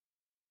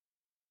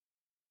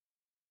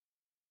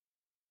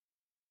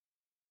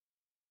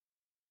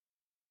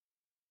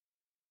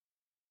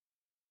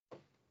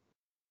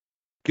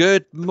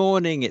Good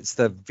morning. It's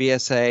the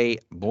VSA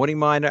Morning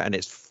Miner, and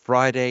it's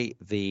Friday,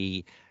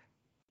 the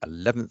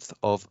 11th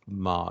of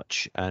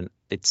March. And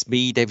it's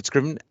me, David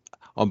Scriven,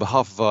 on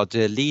behalf of our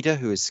dear leader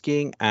who is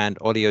skiing, and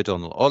Ollie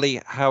O'Donnell.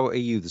 Ollie, how are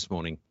you this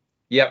morning?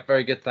 Yeah,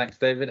 very good. Thanks,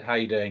 David. How are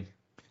you doing?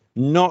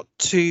 Not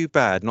too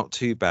bad, not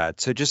too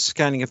bad. So just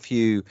scanning a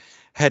few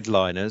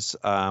headliners.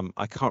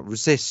 I can't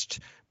resist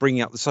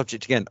bringing up the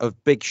subject again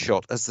of Big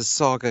Shot as the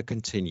saga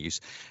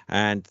continues.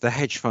 And the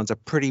hedge funds are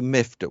pretty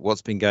miffed at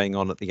what's been going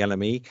on at the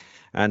LME,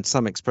 and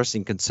some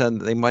expressing concern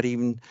that they might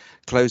even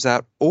close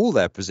out all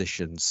their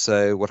positions.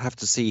 So we'll have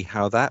to see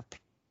how that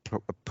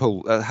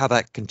how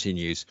that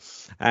continues.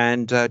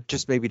 And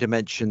just maybe to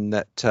mention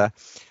that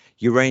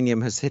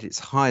uranium has hit its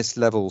highest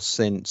level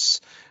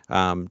since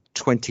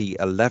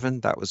 2011.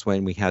 That was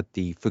when we had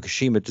the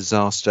Fukushima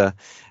disaster,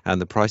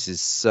 and the price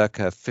is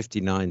circa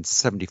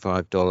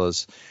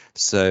 $59.75.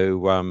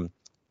 So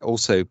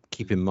also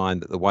keep in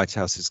mind that the White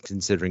House is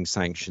considering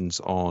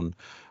sanctions on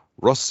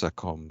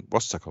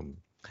Rostocom.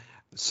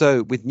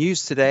 So with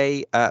news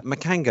today,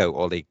 Macango,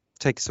 Ollie,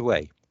 take us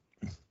away.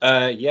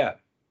 They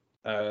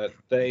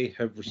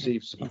have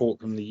received support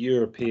from the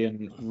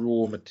European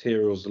Raw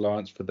Materials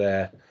Alliance for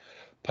their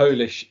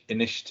Polish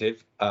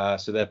initiative.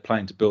 So they're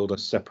planning to build a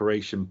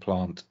separation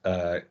plant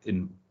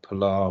in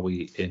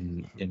Puławy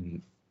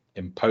in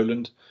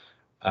Poland,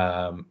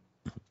 and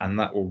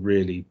that will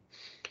really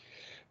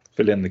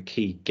fill in the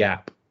key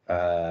gap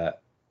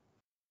that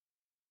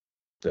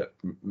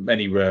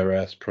many rare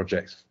earths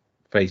projects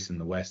face in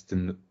the West.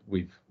 And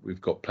we've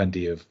got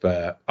plenty of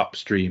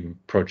upstream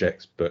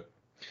projects, but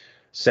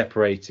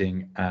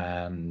separating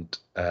and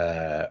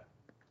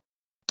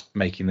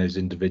making those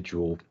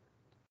individual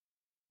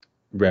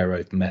rare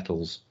earth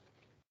metals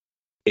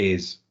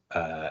is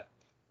a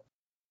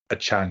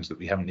challenge that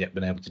we haven't yet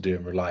been able to do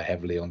and rely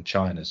heavily on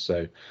China.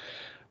 So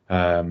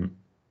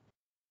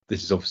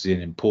this is obviously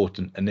an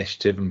important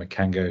initiative, and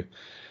Macango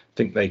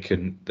think they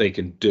can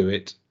do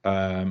it.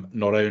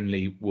 Not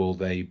only will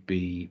they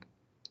be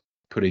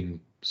putting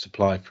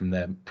supply from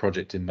their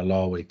project in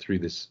Malawi through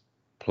this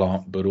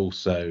plant, but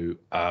also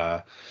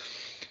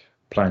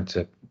plan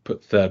to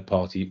put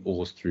third-party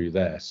ores through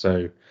there. So,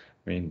 I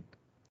mean,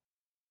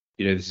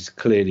 this is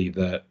clearly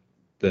the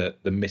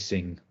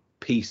missing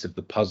piece of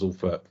the puzzle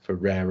for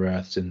rare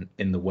earths in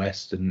the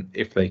West, and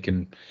if they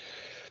can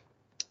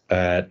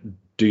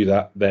do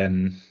that,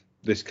 then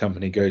this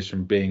company goes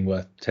from being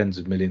worth tens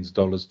of millions of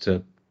dollars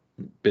to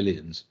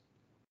billions.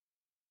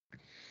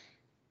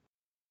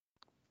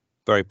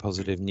 Very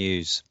positive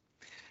news.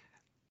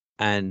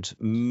 And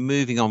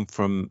moving on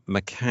from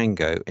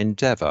Macango,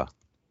 Endeavour.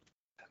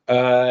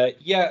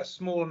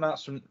 Small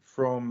announcement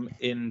from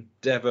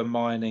Endeavour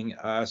Mining.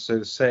 So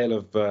the sale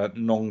of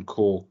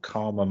non-core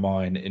Karma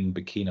mine in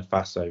Burkina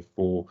Faso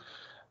for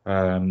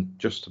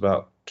just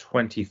about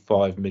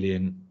 $25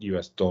 million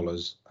US.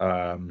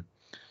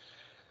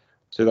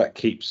 So that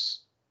keeps.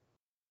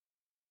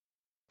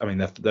 I mean,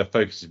 their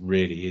focus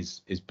really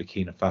is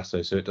Burkina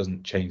Faso, so it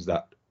doesn't change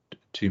that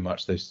too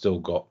much. They've still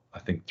got, I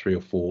think, 3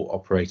 or 4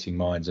 operating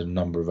mines and a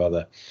number of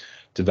other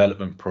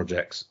development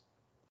projects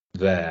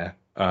there.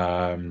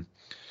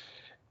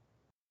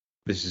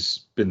 This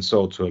has been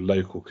sold to a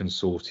local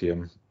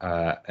consortium,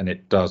 and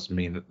it does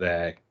mean that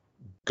their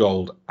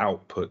gold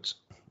output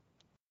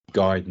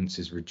guidance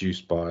is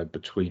reduced by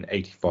between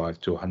 85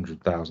 to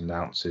 100,000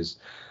 ounces.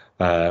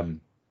 But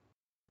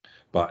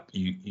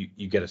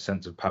you get a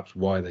sense of perhaps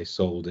why they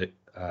sold it,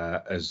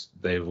 as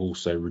they've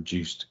also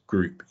reduced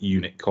group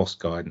unit cost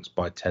guidance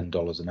by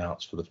 $10 an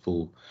ounce for the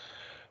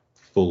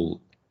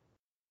full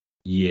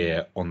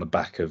year on the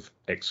back of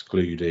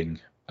excluding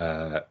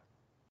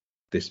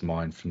this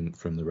mine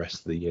from the rest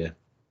of the year.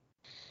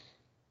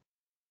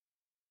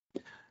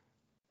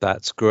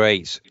 That's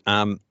great.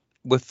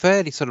 We're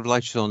fairly sort of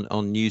light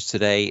on news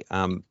today.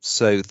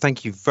 So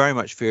thank you very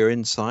much for your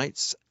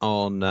insights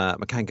on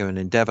Macango and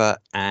Endeavour,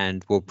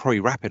 and we'll probably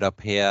wrap it up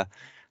here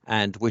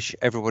and wish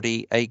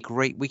everybody a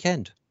great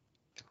weekend.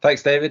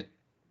 Thanks, David.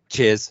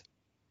 Cheers.